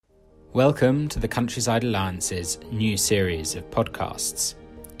Welcome to the Countryside Alliance's new series of podcasts.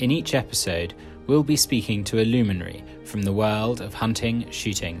 In each episode, we'll be speaking to a luminary from the world of hunting,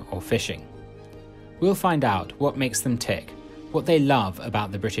 shooting or fishing. We'll find out what makes them tick, what they love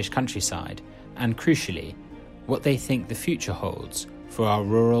about the British countryside, and crucially, what they think the future holds for our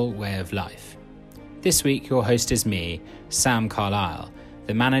rural way of life. This week, your host is me, Sam Carlisle,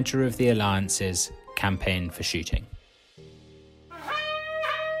 the manager of the Alliance's Campaign for Shooting.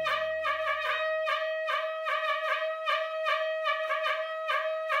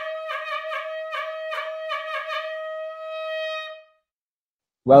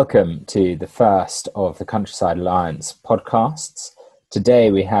 Welcome to the first of the Countryside Alliance podcasts.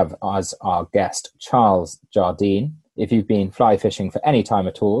 Today we have as our guest Charles Jardine. If you've been fly fishing for any time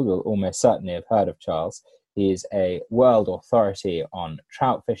at all, you'll almost certainly have heard of Charles. He is a world authority on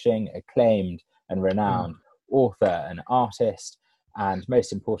trout fishing, acclaimed and renowned author and artist, and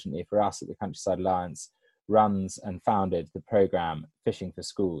most importantly for us at the Countryside Alliance, runs and founded the programme Fishing for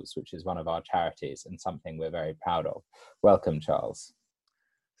Schools, which is one of our charities and something we're very proud of. Welcome, Charles.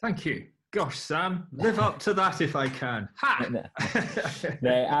 Thank you. Gosh, Sam, live up to that if I can. Ha!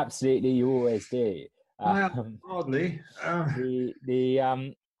 No, absolutely, you always do. Hardly.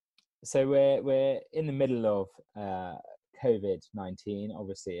 So we're in the middle of COVID-19,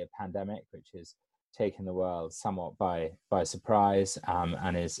 obviously a pandemic which has taken the world somewhat by surprise,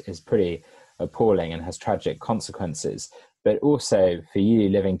 and is pretty appalling and has tragic consequences. But also for you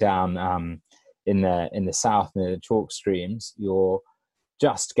living down in the south near the chalk streams, you're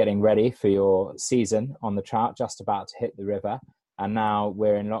just getting ready for your season on the trout, just about to hit the river, and now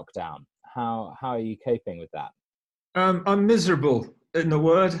we're in lockdown. How are you coping with that? I'm miserable, in the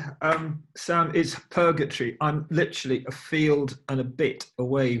word. Sam, it's purgatory. I'm literally a field and a bit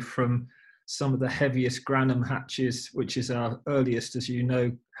away from some of the heaviest Granham hatches, which is our earliest, as you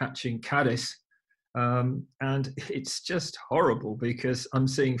know, hatching caddis. And it's just horrible because I'm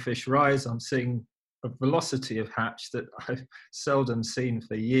seeing fish rise, I'm seeing a velocity of hatch that I've seldom seen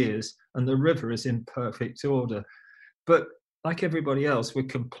for years, and the river is in perfect order. But like everybody else, we're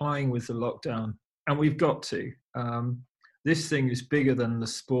complying with the lockdown, and we've got to. This thing is bigger than the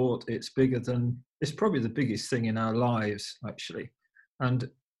sport. It's probably the biggest thing in our lives, actually. And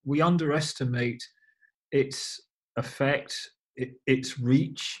we underestimate its effect, its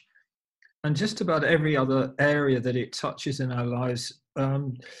reach, and just about every other area that it touches in our lives.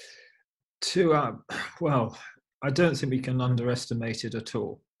 I don't think we can underestimate it at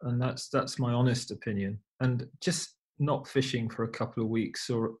all, and that's my honest opinion. And just not fishing for a couple of weeks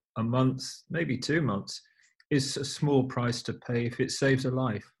or a month, maybe 2 months, is a small price to pay if it saves a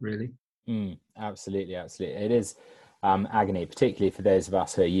life, really. Absolutely. It is agony, particularly for those of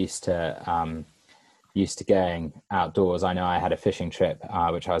us who are used to going outdoors. I know I had a fishing trip,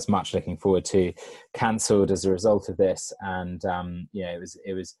 which I was much looking forward to, cancelled as a result of this, and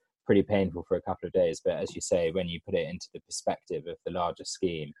it was pretty painful for a couple of days. But as you say, when you put it into the perspective of the larger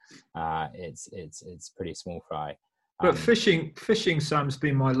scheme, it's pretty small fry. But fishing, Sam's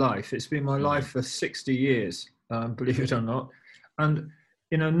been my life. It's been my life for 60 years, believe it or not. And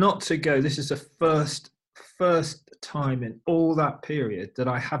not to go. This is the first time in all that period that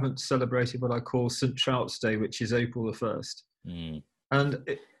I haven't celebrated what I call St. Trout's Day, which is April the 1st. And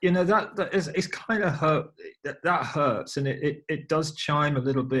it's kind of hurt. That hurts, and it does chime a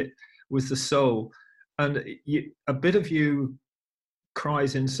little bit with the soul, and a bit of you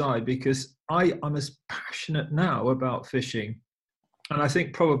cries inside, because I'm as passionate now about fishing, and I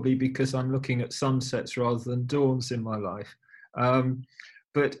think probably because I'm looking at sunsets rather than dawns in my life.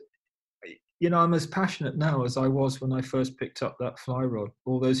 But I'm as passionate now as I was when I first picked up that fly rod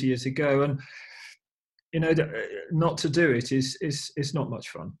all those years ago, and not to do it is not much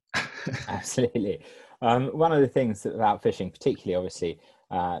fun. Absolutely. One of the things about fishing, particularly obviously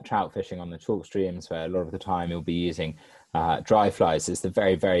trout fishing on the chalk streams, where a lot of the time you'll be using dry flies, is the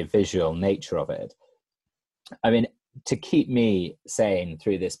very, very visual nature of it. I mean, to keep me sane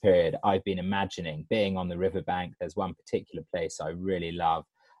through this period, I've been imagining being on the riverbank. There's one particular place I really love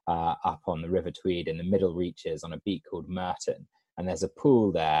up on the River Tweed in the middle reaches on a beat called Merton, and there's a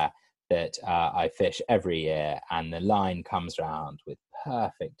pool there that I fish every year, and the line comes round with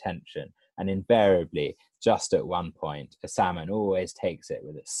perfect tension, and invariably just at one point a salmon always takes it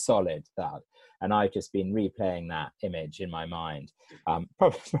with a solid thud. And I've just been replaying that image in my mind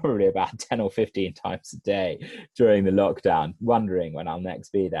probably about 10 or 15 times a day during the lockdown, wondering when I'll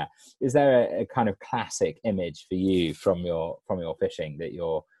next be there. Is there a kind of classic image for you from your fishing that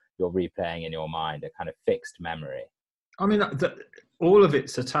you're replaying in your mind, a kind of fixed memory? I mean, all of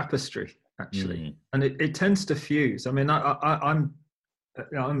it's a tapestry, actually, and it tends to fuse. I mean, I'm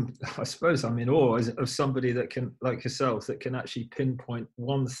I suppose I'm in awe of somebody that can, like yourself, that can actually pinpoint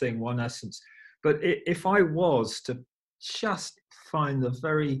one thing, one essence. But if I was to just find the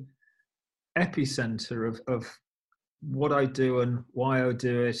very epicenter of what I do and why I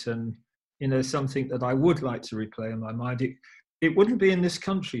do it, and something that I would like to replay in my mind, it wouldn't be in this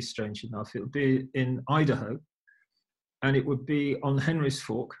country, strange enough. It would be in Idaho, and it would be on Henry's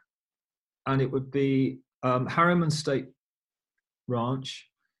Fork, and it would be Harriman State Ranch,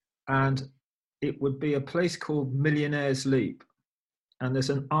 and it would be a place called Millionaire's Leap, and there's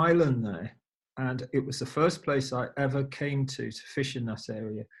an island there, and it was the first place I ever came to fish in that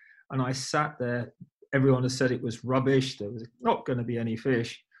area. And I sat there. Everyone has said it was rubbish, there was not going to be any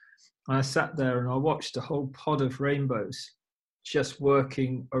fish. And I sat there and I watched a whole pod of rainbows just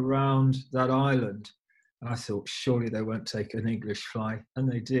working around that island. And I thought, surely they won't take an English fly,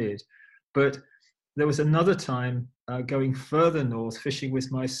 and they did. But there was another time going further north, fishing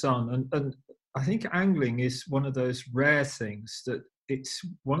with my son. And I think angling is one of those rare things that it's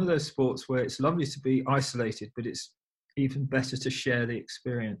one of those sports where it's lovely to be isolated, but it's even better to share the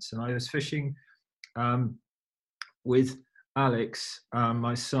experience. And I was fishing with Alex,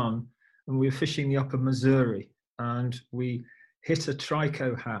 my son, and we were fishing the upper Missouri, and we hit a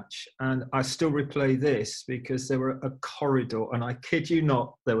trico hatch. And I still replay this because there were a corridor, and I kid you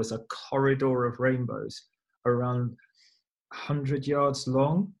not, there was a corridor of rainbows around 100 yards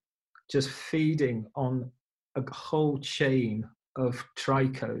long, just feeding on a whole chain of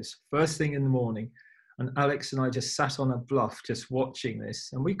tricos first thing in the morning. And Alex and I just sat on a bluff just watching this,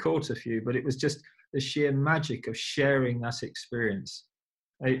 and we caught a few, but it was just the sheer magic of sharing that experience.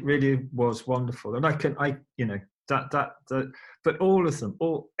 It really was wonderful. And but all of them,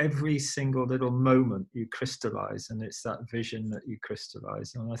 every single little moment you crystallize, and it's that vision that you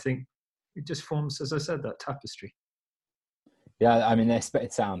crystallize. And I think it just forms, as I said, that tapestry. Yeah, I mean,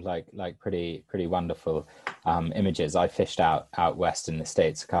 it sounds like pretty wonderful images. I fished out west in the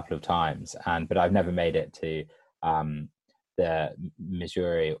States a couple of times, but I've never made it to the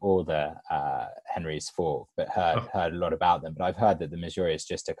Missouri or the Henry's Fork, but heard a lot about them. But I've heard that the Missouri is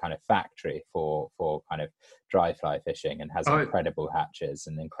just a kind of factory for kind of dry fly fishing, and has incredible hatches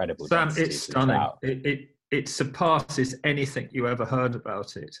and incredible Sam, it's stunning. It surpasses anything you ever heard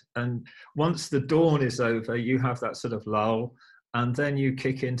about it. And once the dawn is over, you have that sort of lull, and then you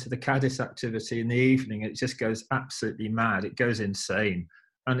kick into the caddis activity in the evening. It just goes absolutely mad. It goes insane.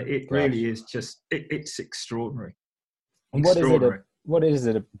 And it really is just, it's extraordinary. And what is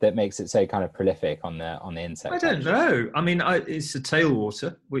it that makes it so kind of prolific on the insect? I don't know. I mean, it's a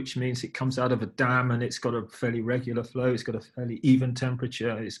tailwater, which means it comes out of a dam, and it's got a fairly regular flow. It's got a fairly even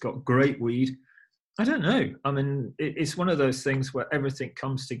temperature. It's got great weed. I don't know. I mean, it's one of those things where everything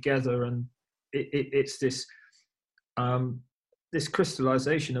comes together, and it's this this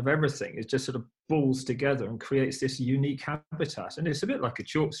crystallization of everything. It just sort of balls together and creates this unique habitat. And it's a bit like a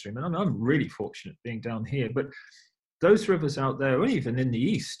chalk stream. And I'm really fortunate being down here. But those rivers out there, or even in the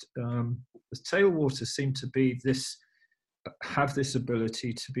east, the tailwaters seem to have this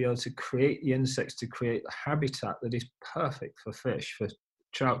ability to be able to create the insects, to create a habitat that is perfect for fish, for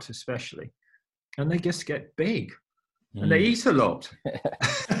trout especially. And they just get big, and they eat a lot.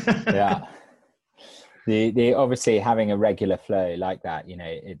 Yeah. The obviously having a regular flow like that,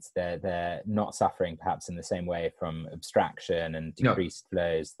 it's they're not suffering perhaps in the same way from abstraction and decreased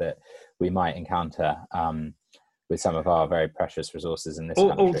flows that we might encounter with some of our very precious resources in this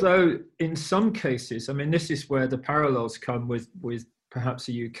country. Although in some cases, I mean, this is where the parallels come with perhaps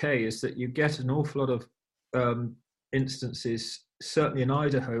the UK, is that you get an awful lot of instances, certainly in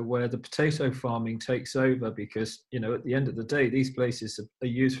Idaho, where the potato farming takes over, because at the end of the day, these places are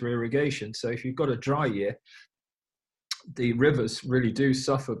used for irrigation. So if you've got a dry year, the rivers really do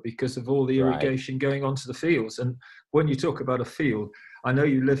suffer because of all the irrigation going onto the fields. And when you talk about a field, I know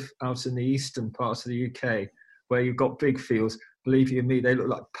you live out in the eastern parts of the UK where you've got big fields. Believe you me, they look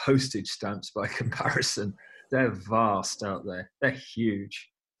like postage stamps by comparison. They're vast out there. They're huge.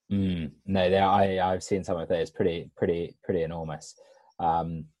 No, I've seen some of those. Pretty enormous.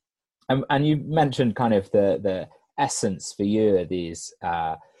 And you mentioned kind of the essence for you of these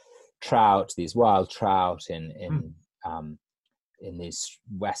trout, these wild trout in these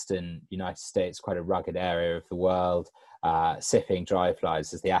western United States, quite a rugged area of the world. Sipping dry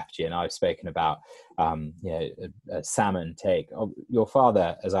flies as the apogee, and I've spoken about a salmon take. Your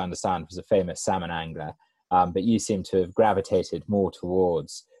father, as I understand, was a famous salmon angler, but you seem to have gravitated more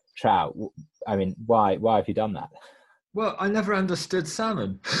towards trout. I mean, why have you done that? Well, I never understood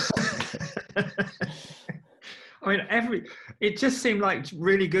salmon. I mean, it just seemed like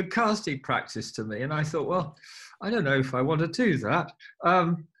really good casting practice to me. And I thought, well, I don't know if I want to do that.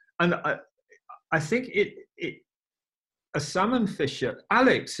 And I think a salmon fisher,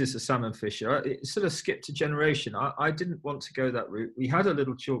 Alex is a salmon fisher. It sort of skipped a generation. I didn't want to go that route. We had a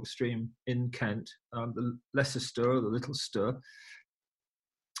little chalk stream in Kent, the Lesser Stour, the Little Stour,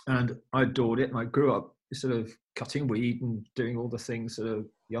 and I adored it. And I grew up sort of cutting weed and doing all the things that a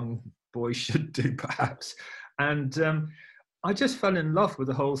young boy should do, perhaps. And I just fell in love with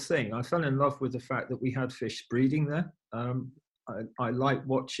the whole thing. I fell in love with the fact that we had fish breeding there. I like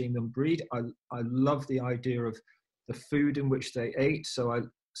watching them breed. I love the idea of the food in which they ate. So I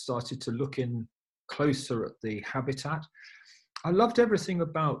started to look in closer at the habitat. I loved everything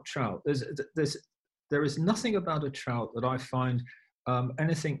about trout. There is nothing about a trout that I find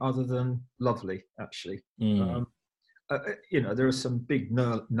anything other than lovely, actually. Mm. There are some big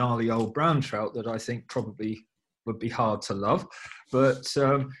gnarly old brown trout that I think probably would be hard to love, but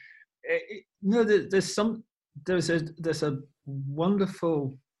there's a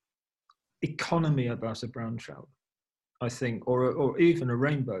wonderful economy about a brown trout, I think, or even a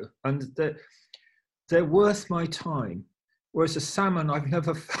rainbow, and they're worth my time. Whereas a salmon, I've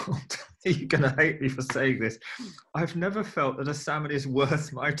never felt, you're going to hate me for saying this, I've never felt that a salmon is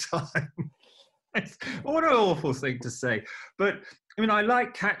worth my time. What an awful thing to say. But I mean, I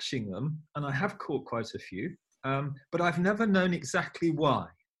like catching them, and I have caught quite a few, but I've never known exactly why.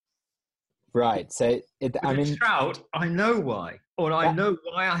 Right. So, trout, I know why, or I know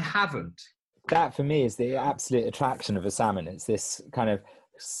why I haven't. That for me is the absolute attraction of a salmon. It's this kind of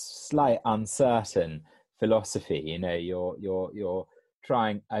slight uncertain philosophy. You're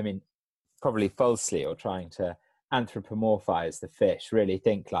trying, I mean, probably falsely, or trying to anthropomorphize the fish, really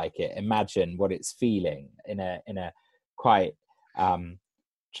think like it, imagine what it's feeling in a quite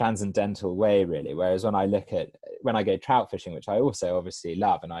transcendental way, really. Whereas when I go trout fishing, which I also obviously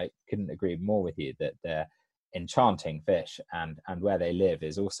love, and I couldn't agree more with you that they're enchanting fish, and where they live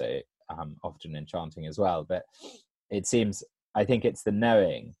is also often enchanting as well. But it seems, I think it's the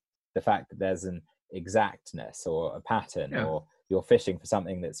knowing, the fact that there's an exactness or a pattern, or you're fishing for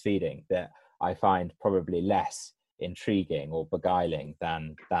something that's feeding, that I find probably less intriguing or beguiling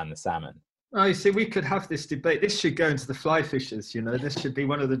than the salmon. Oh, you see, we could have this debate. This should go into the fly fishers. This should be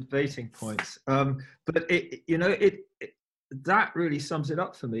one of the debating points. But that really sums it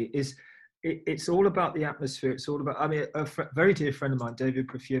up for me. It's all about the atmosphere. It's all about. I mean, very dear friend of mine, David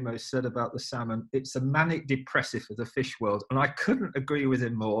Profumo, said about the salmon, it's a manic depressive of the fish world, and I couldn't agree with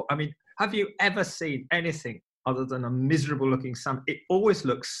him more. I mean, have you ever seen anything other than a miserable-looking salmon? It always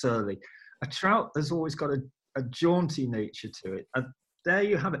looks surly. A trout has always got a jaunty nature to it, and there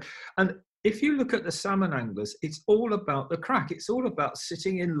you have it. And if you look at the salmon anglers, it's all about the crack. It's all about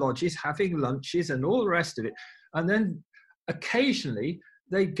sitting in lodges, having lunches, and all the rest of it. And then occasionally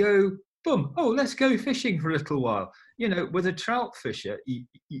they go, boom, oh, let's go fishing for a little while. With a trout fisher,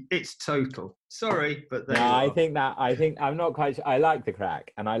 it's total. Sorry, but I think I'm not quite sure. I like the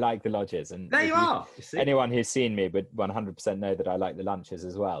crack and I like the lodges. And there you are. You see? Anyone who's seen me would 100% know that I like the lunches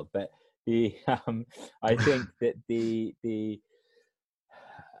as well. But I think that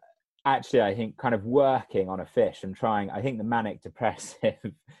actually, I think kind of working on a fish and trying, I think the manic depressive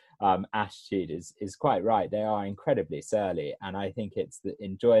attitude is quite right. They are incredibly surly, and I think it's the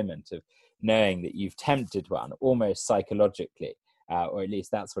enjoyment of knowing that you've tempted one almost psychologically, or at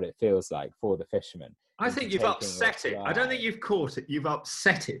least that's what it feels like for the fisherman. I think you've upset it. I don't think you've caught it. You've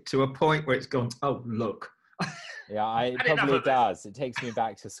upset it to a point where it's gone, oh, look. Yeah, it probably does. It takes me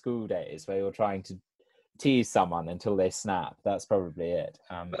back to school days where you're trying to tease someone until they snap. That's probably it.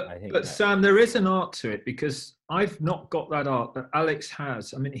 But Sam, there is an art to it, because I've not got that art that Alex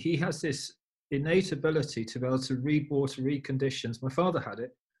has. I mean, he has this innate ability to be able to read water, read conditions. My father had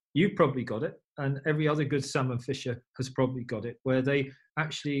it. You probably got it. And every other good salmon fisher has probably got it, where they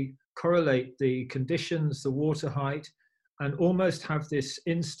actually correlate the conditions, the water height, and almost have this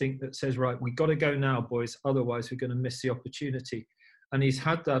instinct that says, right, we've got to go now, boys. Otherwise, we're going to miss the opportunity. And he's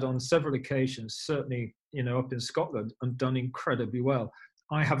had that on several occasions, certainly, up in Scotland, and done incredibly well.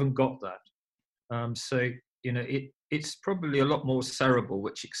 I haven't got that. It's probably a lot more cerebral,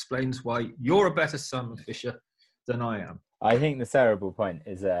 which explains why you're a better salmon fisher than I am. I think the cerebral point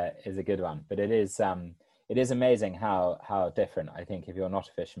is a good one, but it is amazing how different. I think if you're not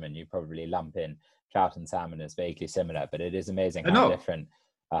a fisherman, you probably lump in trout and salmon as vaguely similar, but it is amazing how different.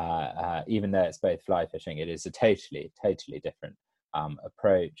 Even though it's both fly fishing, it is a totally different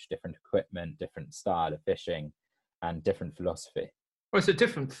approach, different equipment, different style of fishing, and different philosophy. Well, it's a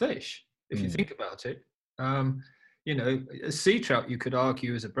different fish if you think about it. A sea trout, you could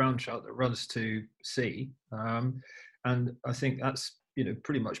argue, is a brown trout that runs to sea, and I think that's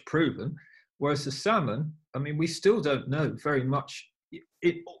pretty much proven. Whereas the salmon, I mean, we still don't know very much.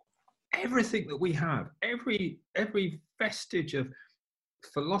 Everything that we have, every vestige of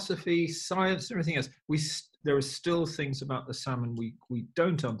philosophy, science, everything else, there are still things about the salmon we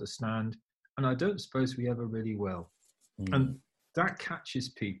don't understand, and I don't suppose we ever really will. And that catches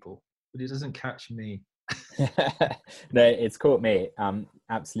people, but it doesn't catch me. No, it's caught me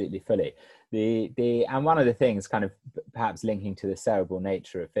absolutely fully. And one of the things, kind of perhaps linking to the cerebral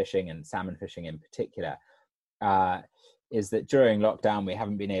nature of fishing and salmon fishing in particular, is that during lockdown we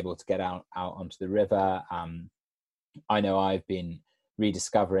haven't been able to get out onto the river. I know I've been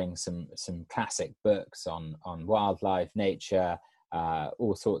rediscovering some classic books on wildlife, nature,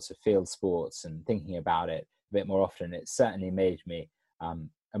 all sorts of field sports, and thinking about it a bit more often. It's certainly made me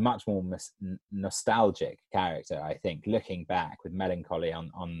a much more nostalgic character, I think, looking back with melancholy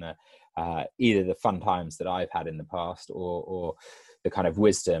on the either the fun times that I've had in the past, or the kind of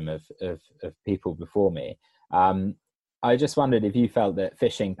wisdom of people before me. I just wondered if you felt that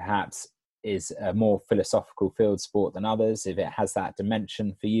fishing perhaps is a more philosophical field sport than others, if it has that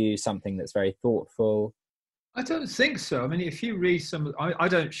dimension for you, something that's very thoughtful. I don't think so. I mean, if you read some, I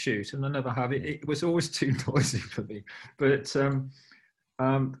don't shoot, and I never have. It was always too noisy for me. But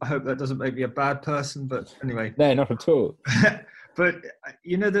I hope that doesn't make me a bad person. But anyway, no, not at all. But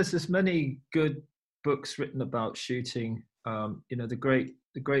there's this many good books written about shooting. The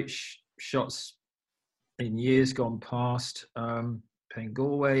great shots in years gone past, Payne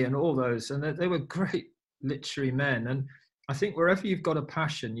Galway and all those, and they were great literary men. And I think wherever you've got a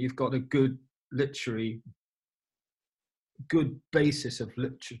passion, you've got a good basis of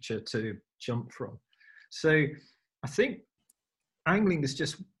literature to jump from. So I think angling is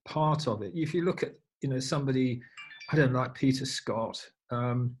just part of it. If you look at somebody, I don't know, like Peter Scott,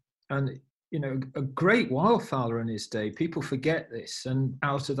 and a great wildfowler in his day. People forget this, and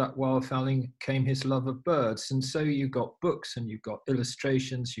out of that wildfowling came his love of birds. And so you've got books, and you've got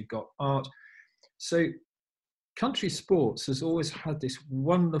illustrations, you've got art. So country sports has always had this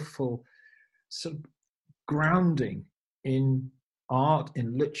wonderful sort of grounding in art,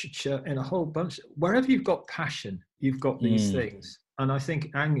 in literature, in a whole bunch. Wherever you've got passion, you've got these things. And I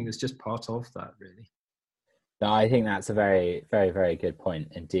think angling is just part of that, really. No, I think that's a very, very, very good point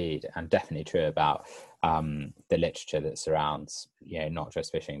indeed, and definitely true about the literature that surrounds, not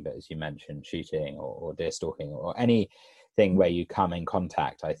just fishing, but as you mentioned, shooting or deer stalking or anything where you come in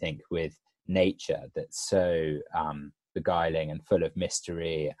contact, I think, with nature that's so beguiling and full of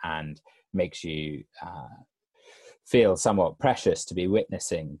mystery, and makes you feel somewhat precious to be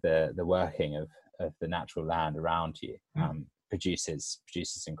witnessing the working of the natural land around you. Produces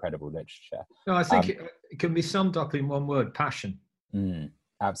incredible literature. No, I think it can be summed up in one word: passion.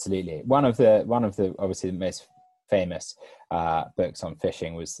 Absolutely. One of the obviously the most famous books on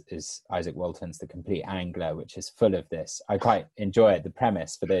fishing is Isaac Walton's The Complete Angler, which is full of this. I quite enjoy it. The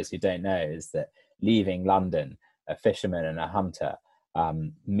premise, for those who don't know, is that leaving London, a fisherman and a hunter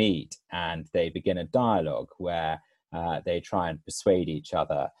meet, and they begin a dialogue where they try and persuade each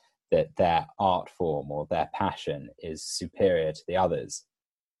other that their art form or their passion is superior to the others.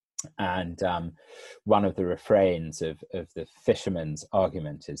 And one of the refrains of the fisherman's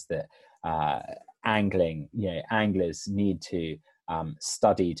argument is that anglers need to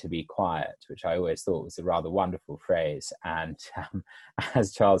study to be quiet, which I always thought was a rather wonderful phrase. And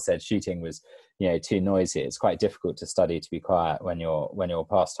as Charles said, shooting was too noisy. It's quite difficult to study to be quiet when your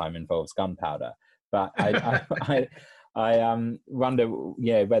pastime involves gunpowder. But I wonder,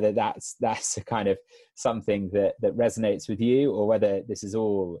 whether that's a kind of something that resonates with you, or whether this is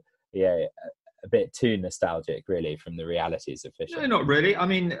all, a bit too nostalgic, really, from the realities of fishing. No, not really. I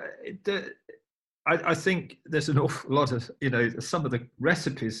mean, I think there's an awful lot of, some of the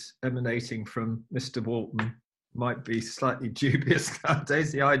recipes emanating from Mr. Walton might be slightly dubious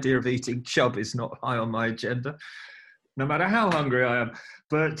nowadays. The idea of eating chub is not high on my agenda, no matter how hungry I am.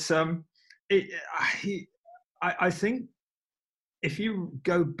 But I think if you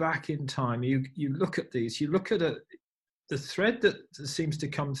go back in time, you look at these, you look at the thread that seems to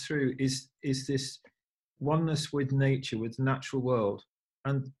come through is this oneness with nature, with the natural world.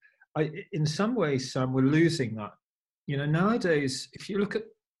 And in some ways, Sam, we're losing that. Nowadays, if you look at,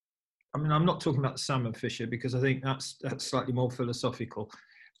 I'm not talking about the salmon fisher, because I think that's slightly more philosophical.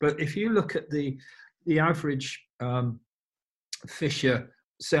 But if you look at the average fisher,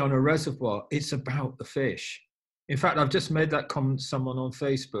 say on a reservoir, it's about the fish. In fact, I've just made that comment to someone on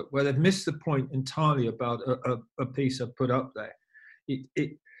Facebook where they've missed the point entirely about a piece I've put up there.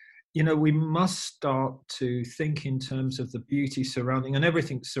 We must start to think in terms of the beauty surrounding and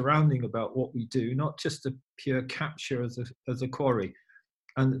everything surrounding about what we do, not just the pure capture of the quarry.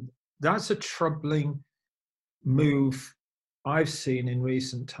 And that's a troubling move I've seen in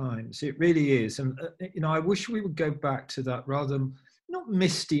recent times. It really is. And, I wish we would go back to that rather than not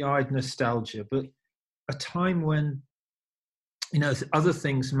misty-eyed nostalgia, but a time when, other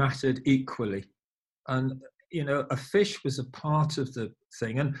things mattered equally. And, a fish was a part of the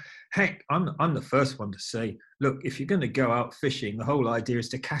thing. And heck, I'm the first one to say, look, if you're going to go out fishing, the whole idea is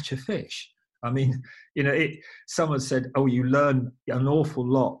to catch a fish. I mean, someone said, oh, you learn an awful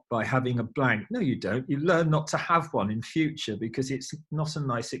lot by having a blank. No, you don't. You learn not to have one in future because it's not a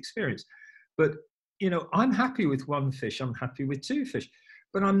nice experience. But, I'm happy with one fish. I'm happy with two fish.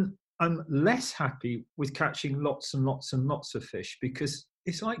 But I'm less happy with catching lots and lots and lots of fish because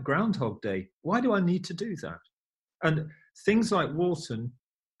it's like Groundhog Day. Why do I need to do that? And things like Walton,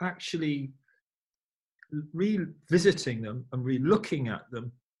 actually revisiting them and re-looking at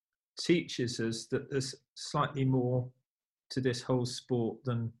them teaches us that there's slightly more to this whole sport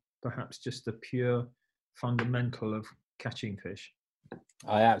than perhaps just the pure fundamental of catching fish.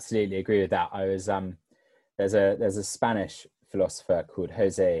 I absolutely agree with that. I was there's a Spanish philosopher called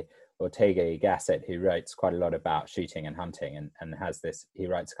Jose Ortega y Gasset who writes quite a lot about shooting and hunting, and has this, he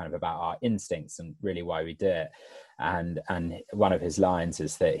writes kind of about our instincts and really why we do it. And one of his lines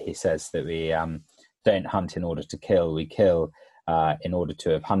is that he says that we don't hunt in order to kill, we kill in order to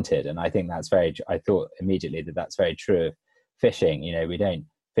have hunted. And I think I thought immediately that that's very true of fishing. We don't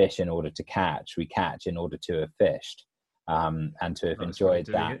fish in order to catch, we catch in order to have fished, and to have enjoyed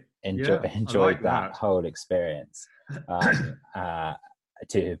that whole experience,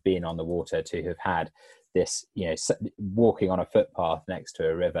 to have been on the water, to have had this, walking on a footpath next to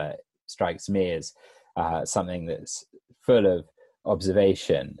a river strikes me as something that's full of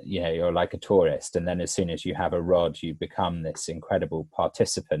observation. You're like a tourist, and then as soon as you have a rod, you become this incredible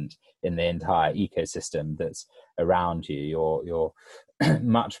participant in the entire ecosystem that's around you. You're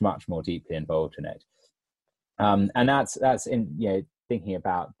much more deeply involved in it, and that's in thinking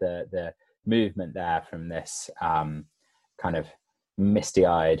about the movement there from this kind of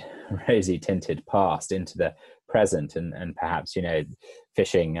misty-eyed, rosy-tinted past into the present, and perhaps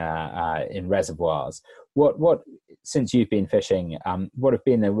fishing in reservoirs. What since you've been fishing, what have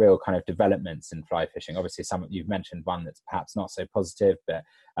been the real kind of developments in fly fishing? Obviously, you've mentioned one that's perhaps not so positive, but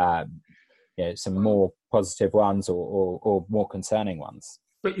some more positive ones or more concerning ones.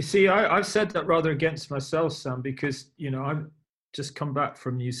 But you see, I've said that rather against myself, Sam, because I've just come back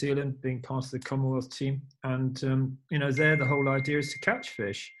from New Zealand, being part of the Commonwealth team, and there the whole idea is to catch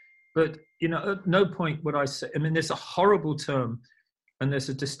fish. But at no point would I say. I mean, there's a horrible term, and there's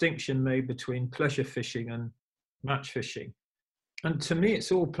a distinction made between pleasure fishing and match fishing, and to me,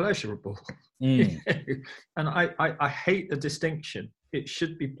 it's all pleasurable. And I hate the distinction. It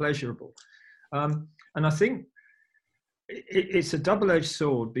should be pleasurable, and I think it's a double-edged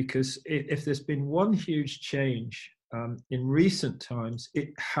sword, because if there's been one huge change in recent times, it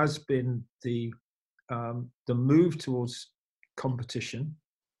has been the move towards competition.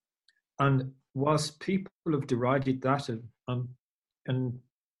 And whilst people have derided that and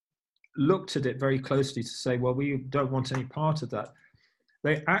looked at it very closely to say, well, we don't want any part of that,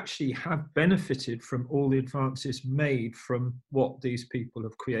 they actually have benefited from all the advances made from what these people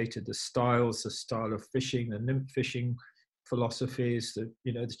have created, the style of fishing, the nymph fishing philosophies, the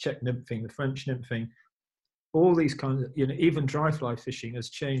Czech nymphing, the French nymphing, all these kinds of, even dry fly fishing has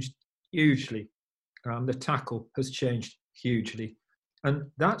changed hugely. The tackle has changed hugely. And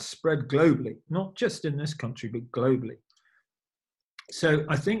that's spread globally, not just in this country, but globally. So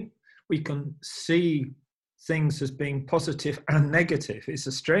I think we can see things as being positive and negative. It's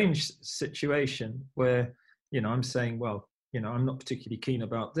a strange situation where, I'm saying, well, I'm not particularly keen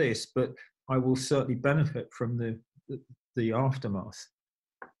about this, but I will certainly benefit from the aftermath.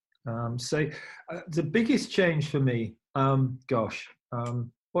 So the biggest change for me,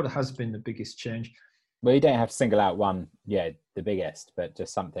 what has been the biggest change? Well, you don't have to single out one, the biggest, but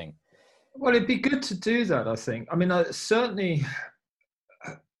just something. Well, it'd be good to do that, I think. I mean, certainly,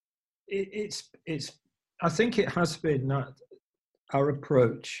 I think it has been that our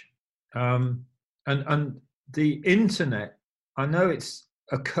approach, and the internet. I know it's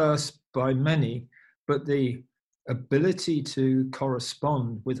a curse by many, but the ability to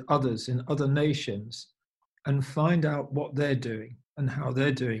correspond with others in other nations and find out what they're doing and how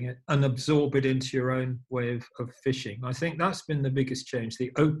they're doing it and absorb it into your own way of fishing. I think that's been the biggest change,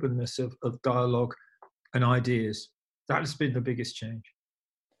 the openness of dialogue and ideas. That's been the biggest change.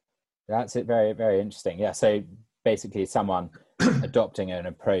 That's it. Very, very interesting. Yeah. So basically someone adopting an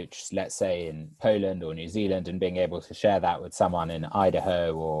approach, let's say in Poland or New Zealand, and being able to share that with someone in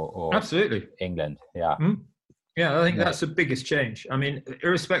Idaho or Absolutely. England. Yeah. Yeah, I think Yeah. that's the biggest change. I mean,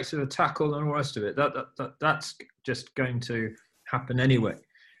 irrespective of tackle and all the rest of it, that's just going to happen anyway.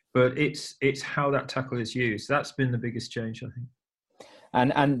 But it's how that tackle is used. That's been the biggest change, I think.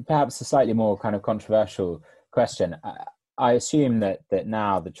 And perhaps a slightly more kind of controversial question. I assume that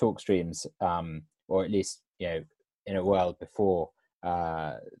now the chalk streams, or at least in a world before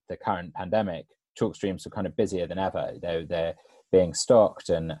the current pandemic, chalk streams were kind of busier than ever. They're being stocked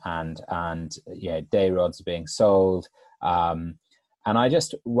and day rods are being sold, and I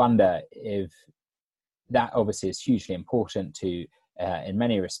just wonder if that obviously is hugely important to, in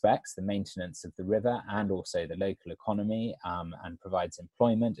many respects, the maintenance of the river and also the local economy, and provides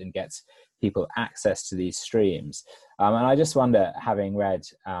employment and gets people access to these streams. And I just wonder, having read,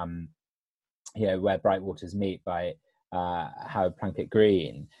 Where Bright Waters Meet by Howard Plunkett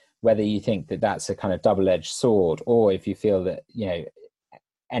Green, whether you think that that's a kind of double-edged sword, or if you feel that,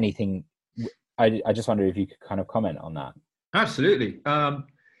 anything. I just wonder if you could kind of comment on that. Absolutely.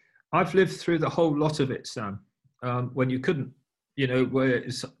 I've lived through the whole lot of it, Sam, when you couldn't, where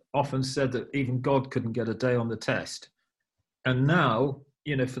it's often said that even God couldn't get a day on the test. And now,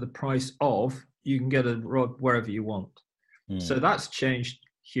 for the price of, you can get a rod wherever you want. So that's changed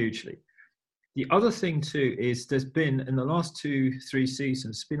hugely. The other thing too is there's been, in the last 2-3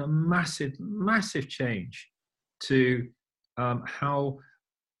 seasons, been a massive, massive change to how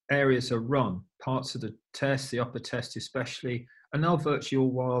areas are run. Parts of the test, the upper test especially, and now virtually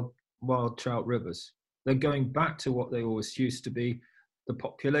all wild trout rivers. They're going back to what they always used to be. The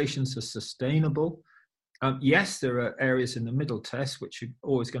populations are sustainable. Yes, there are areas in the middle test which are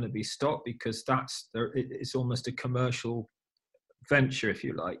always going to be stocked because it's almost a commercial venture, if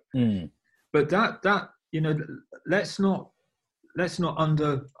you like. But that let's not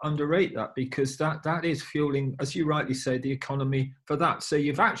underrate that, because that is fueling, as you rightly say, the economy for that. So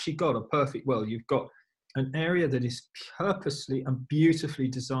you've actually got a perfect world. You've got an area that is purposely and beautifully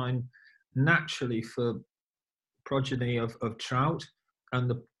designed naturally for progeny of trout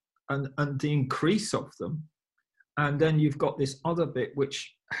and the increase of them. And then you've got this other bit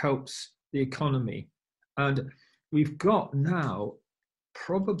which helps the economy. And we've got now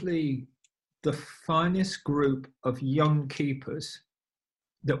probably the finest group of young keepers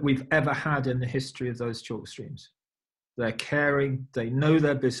that we've ever had in the history of those chalk streams. They're caring, they know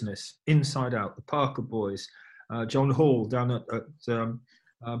their business inside out. The Parker boys, John Hall down at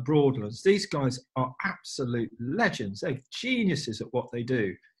Broadlands. These guys are absolute legends. They're geniuses at what they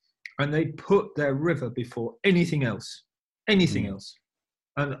do. And they put their river before anything else.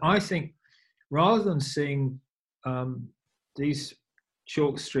 And I think rather than seeing these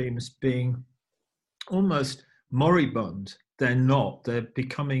chalk streams being almost moribund, they're not. They're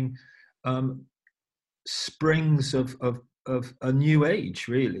becoming springs of a new age,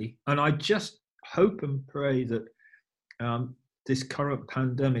 really. And I just hope and pray that this current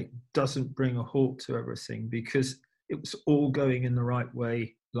pandemic doesn't bring a halt to everything, because it was all going in the right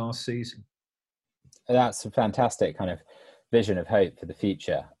way last season. That's a fantastic kind of vision of hope for the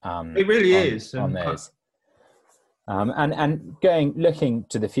future. It really is. On those. And looking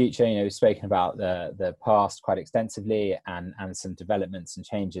to the future, we've spoken about the past quite extensively, and some developments and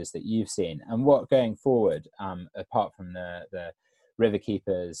changes that you've seen. And what going forward, apart from the river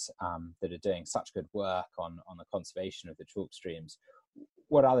keepers that are doing such good work on the conservation of the chalk streams,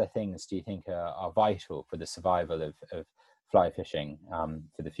 what other things do you think are vital for the survival of fly fishing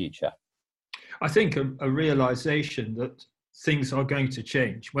for the future? I think a realization that things are going to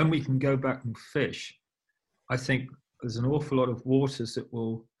change. When we can go back and fish, I think there's an awful lot of waters that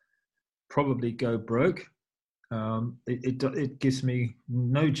will probably go broke. It gives me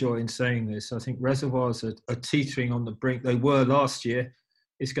no joy in saying this. I think reservoirs are teetering on the brink. They were last year.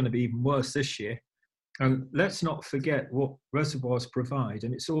 It's going to be even worse this year. And let's not forget what reservoirs provide.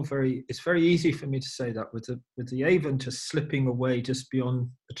 And it's very easy for me to say that with the Avon just slipping away just beyond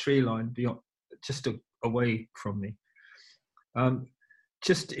the tree line, away from me.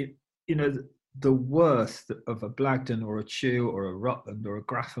 The worth of a Blagden or a Chew or a Rutland or a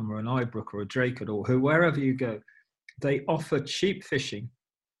Grapham or an Ibrook or a Draycote or wherever you go, they offer cheap fishing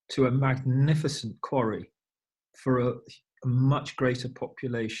to a magnificent quarry for a much greater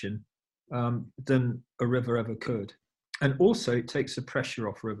population than a river ever could. And also it takes the pressure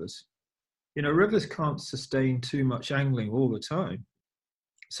off rivers. Rivers can't sustain too much angling all the time.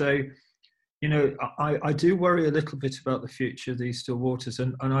 So, I do worry a little bit about the future of these still waters.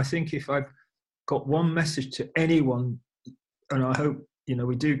 And I think if I've got one message to anyone, and I hope,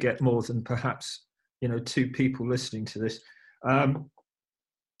 we do get more than perhaps, 2 people listening to this.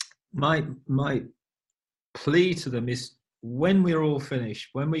 My plea to them is when we're all finished,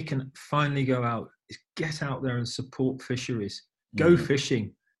 when we can finally go out, is get out there and support fisheries. Go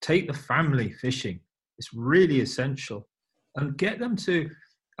fishing. Take the family fishing. It's really essential. And get them to,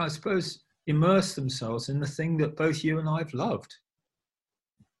 I suppose, immerse themselves in the thing that both you and I have loved.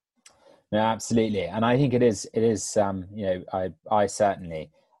 No, absolutely. And I think it is, you know, I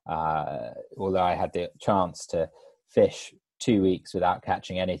certainly, although I had the chance to fish 2 weeks without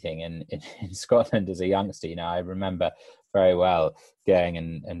catching anything in Scotland as a youngster, you know, I remember very well going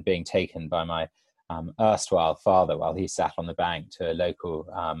and being taken by my erstwhile father while he sat on the bank to a local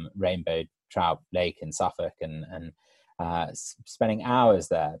rainbow trout lake in Suffolk and spending hours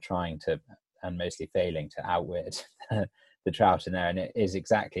there trying to, and mostly failing to, outwit the trout in there. And it is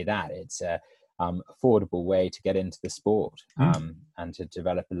exactly that. It's a affordable way to get into the sport and to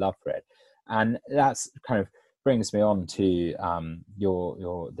develop a love for it. And that's kind of brings me on to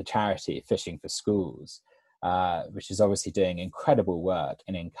the charity Fishing for Schools, which is obviously doing incredible work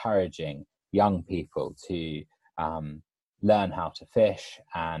in encouraging young people to learn how to fish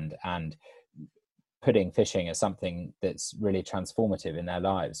and putting fishing as something that's really transformative in their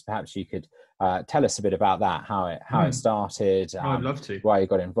lives. Perhaps you could tell us a bit about that, how it started, I'd love to. why you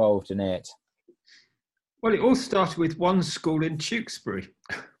got involved in it. Well, it all started with one school in Tewkesbury,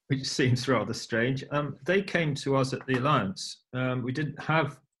 which seems rather strange. They came to us at the Alliance. We didn't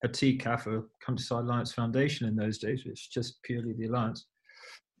have a TCAF, a Countryside Alliance Foundation in those days, which was just purely the Alliance.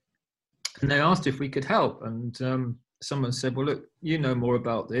 And they asked if we could help. And someone said, well, look, you know more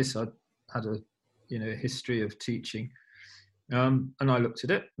about this. I had a history of teaching. And I looked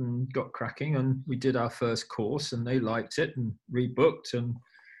at it and got cracking, and we did our first course and they liked it and rebooked. And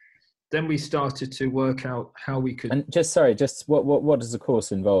then we started to work out how we could. And just what does the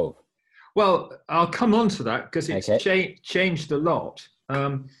course involve? Well, I'll come on to that because it's changed a lot.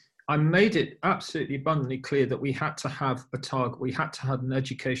 I made it absolutely abundantly clear that we had to have a target. We had to have an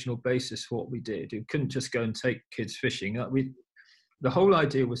educational basis for what we did. We couldn't just go and take kids fishing. The whole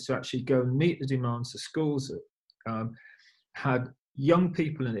idea was to actually go and meet the demands of schools that had young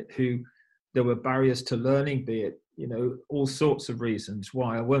people in it who there were barriers to learning, be it, all sorts of reasons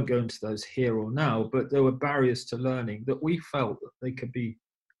why. I won't go into those here or now, but there were barriers to learning that we felt that they could be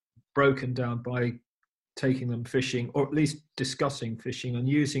broken down by taking them fishing, or at least discussing fishing and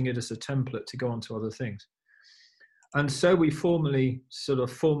using it as a template to go on to other things. And so we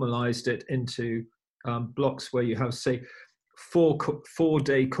formalized it into blocks where you have, say,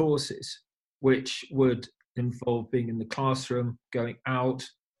 four-day courses, which would involve being in the classroom, going out,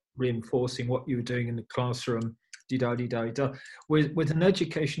 reinforcing what you were doing in the classroom, with an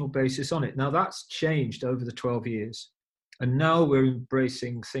educational basis on it. Now that's changed over the 12 years. And now we're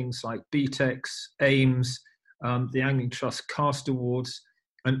embracing things like BTECs, AIMS, the Angling Trust Cast Awards,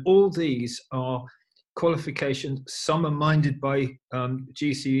 and all these are qualifications. Some are minded by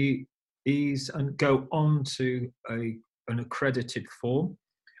GCEs and go on to an accredited form.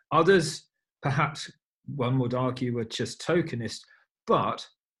 Others, perhaps one would argue, are just tokenist, but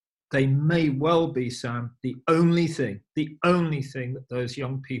they may well be, Sam, the only thing that those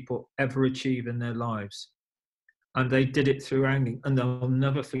young people ever achieve in their lives. And they did it through angling, and they'll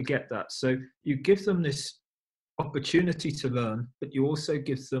never forget that. So you give them this opportunity to learn, but you also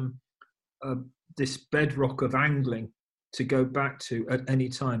give them this bedrock of angling to go back to at any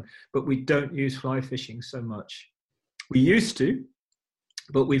time. But we don't use fly fishing so much. We used to,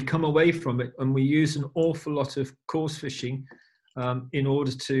 but we've come away from it, and we use an awful lot of course fishing in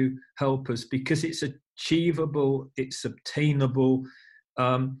order to help us, because it's achievable, it's obtainable,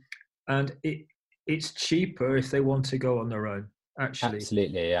 and it's cheaper if they want to go on their own, actually.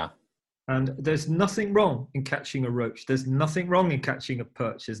 Absolutely, yeah. And there's nothing wrong in catching a roach. There's nothing wrong in catching a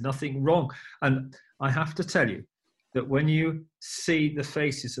perch. There's nothing wrong. And I have to tell you that when you see the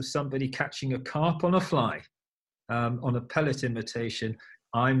faces of somebody catching a carp on a fly, on a pellet imitation,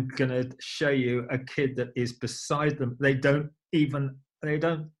 I'm going to show you a kid that is beside them. They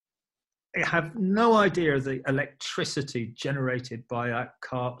have no idea of the electricity generated by that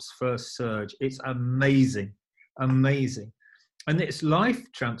carp's first surge. It's amazing, amazing. And it's life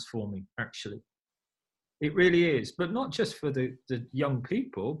transforming, actually. It really is. But not just for the young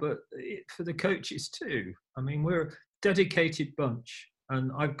people, but for the coaches too. I mean, we're a dedicated bunch,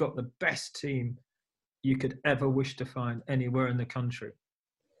 and I've got the best team you could ever wish to find anywhere in the country.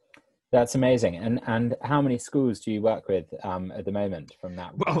 That's amazing. And how many schools do you work with at the moment from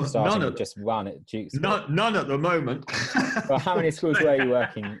that? Well, starting with just one at Duke's? None at the moment. Well, how many schools were you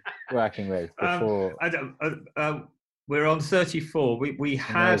working with before? We're on 34. We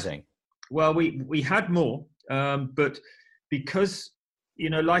had, amazing. Well, we had more, but because,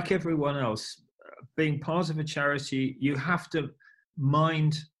 like everyone else, being part of a charity, you have to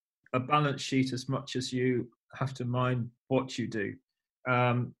mind a balance sheet as much as you have to mind what you do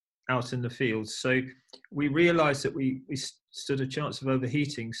out in the fields. So we realized that we stood a chance of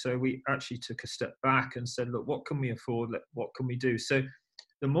overheating. So we actually took a step back and said, look, what can we afford? What can we do? So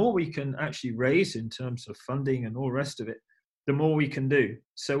the more we can actually raise in terms of funding and all the rest of it, the more we can do.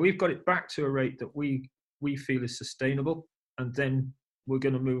 So we've got it back to a rate that we feel is sustainable. And then we're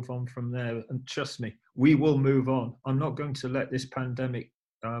going to move on from there. And trust me, we will move on. I'm not going to let this pandemic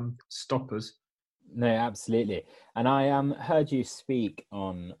stop us. No, absolutely. And I heard you speak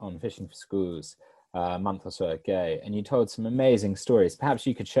on Fishing for Schools a month or so ago, and you told some amazing stories. Perhaps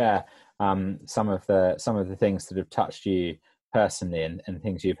you could share some of the things that have touched you personally and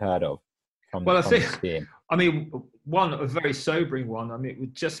things you've heard of from, well, I from think, skiing. I mean, a very sobering one. I mean, it was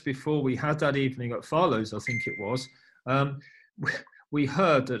just before we had that evening at Farlow's, I think it was, we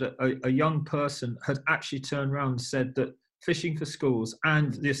heard that a young person had actually turned around and said that Fishing for Schools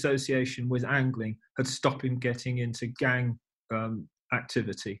and the association with angling had stopped him getting into gang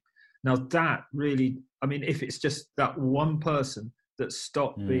activity. Now that really, I mean, if it's just that one person that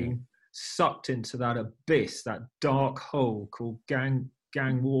stopped being sucked into that abyss, that dark hole called gang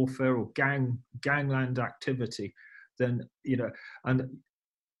warfare or gangland activity, then, you know, and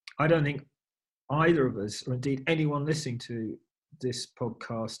I don't think either of us, or indeed anyone listening to this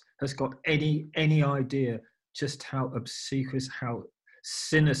podcast, has got any idea just how obsequious, how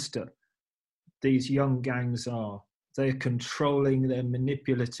sinister these young gangs are. They're controlling, they're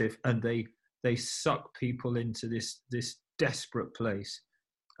manipulative, and they suck people into this desperate place.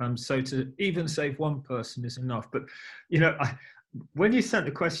 So to even save one person is enough. But, you know, when you sent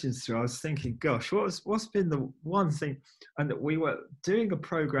the questions through, I was thinking, gosh, what's been the one thing? And that we were doing a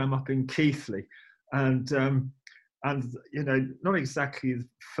program up in Keighley, and you know, not exactly the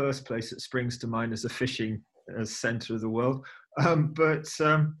first place that springs to mind as a fishing centre of the world, but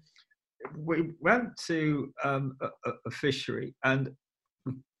we went to a fishery, and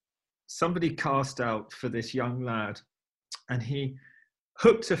somebody cast out for this young lad, and he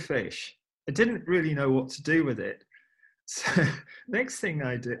hooked a fish. I didn't really know what to do with it. So next thing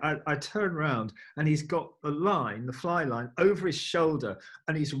I did, I turned around, and he's got the line, the fly line, over his shoulder,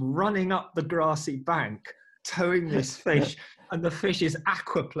 and he's running up the grassy bank, towing this fish, and the fish is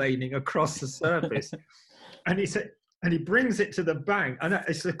aquaplaning across the surface. And he said, and he brings it to the bank, and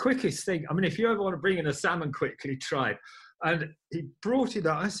it's the quickest thing. I mean, if you ever want to bring in a salmon quickly, try it. And he brought it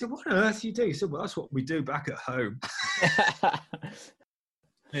up. I said, "What on earth do you do?" He said, "Well, that's what we do back at home."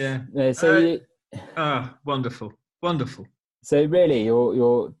 Yeah. So wonderful, wonderful. So really,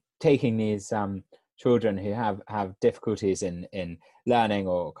 you're taking these children who have difficulties in learning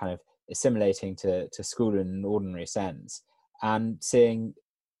or kind of assimilating to school in an ordinary sense, and seeing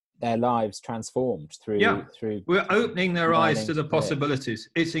their lives transformed through. We're opening their eyes to the possibilities.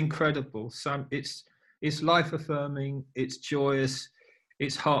 It's incredible, Sam. It's life affirming. It's joyous.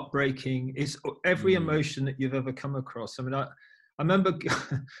 It's heartbreaking. It's every emotion that you've ever come across. I mean, I remember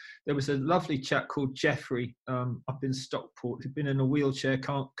there was a lovely chap called Jeffrey up in Stockport who'd been in a wheelchair,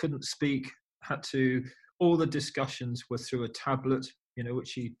 couldn't speak, all the discussions were through a tablet, you know,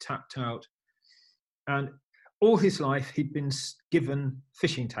 which he tapped out. And all his life, he'd been given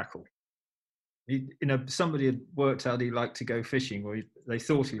fishing tackle. Somebody had worked out he liked to go fishing, or they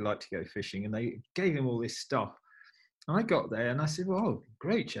thought he liked to go fishing, and they gave him all this stuff. And I got there and I said, "Well,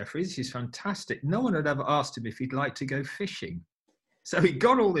 great, Jeffrey, this is fantastic." No one had ever asked him if he'd like to go fishing. So he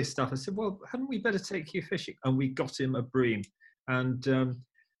got all this stuff. I said, "Well, hadn't we better take you fishing?" And we got him a bream. And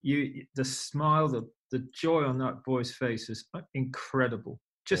the smile, the joy on that boy's face is incredible,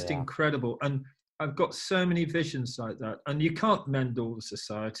 just incredible. And I've got so many visions like that. And you can't mend all the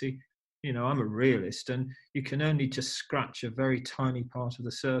society. You know, I'm a realist, and you can only just scratch a very tiny part of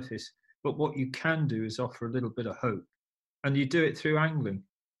the surface. But what you can do is offer a little bit of hope. And you do it through angling,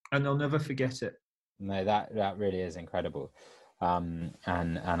 and they'll never forget it. No, that really is incredible. And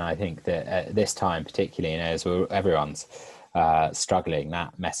I think that at this time, particularly, you know, as everyone's struggling,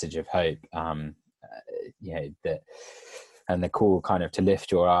 that message of hope, you know, and the call kind of to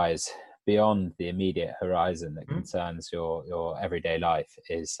lift your eyes beyond the immediate horizon that concerns your everyday life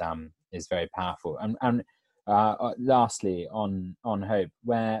is very powerful. And lastly, on hope,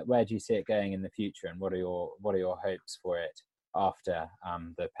 where do you see it going in the future, and what are your hopes for it after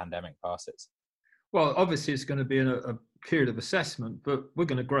the pandemic passes? Well, obviously it's going to be a period of assessment, but we're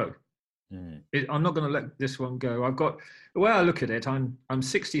going to grow. I'm not going to let this one go. The way I look at it, I'm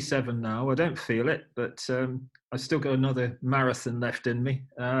 67 now. I don't feel it, but I still got another marathon left in me.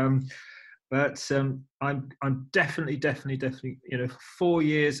 But I'm definitely, for 4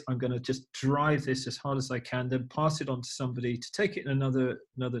 years, I'm going to just drive this as hard as I can, then pass it on to somebody to take it in another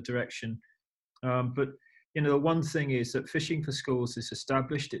direction. But the one thing is that Fishing for Schools is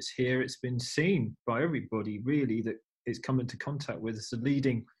established. It's here. It's been seen by everybody really that it's come into contact with. It's the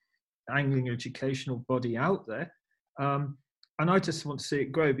leading angling educational body out there. And I just want to see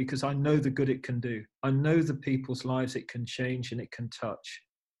it grow because I know the good it can do. I know the people's lives it can change and it can touch.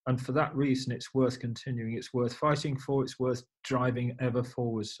 And for that reason, it's worth continuing. It's worth fighting for. It's worth driving ever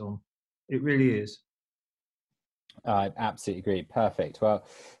forwards on. It really is. I absolutely agree. Perfect. Well,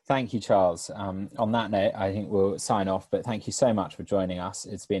 thank you, Charles. On that note, I think we'll sign off, but thank you so much for joining us.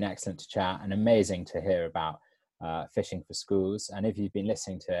 It's been excellent to chat and amazing to hear about Fishing for Schools. And if you've been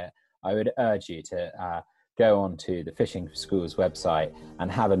listening to it, I would urge you to go on to the Fishing for Schools website and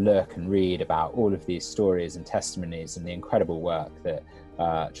have a look and read about all of these stories and testimonies and the incredible work that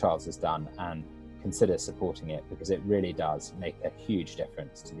Charles has done, and consider supporting it because it really does make a huge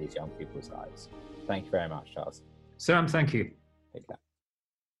difference to these young people's lives. Thank you very much, Charles. Sam, thank you. Take care.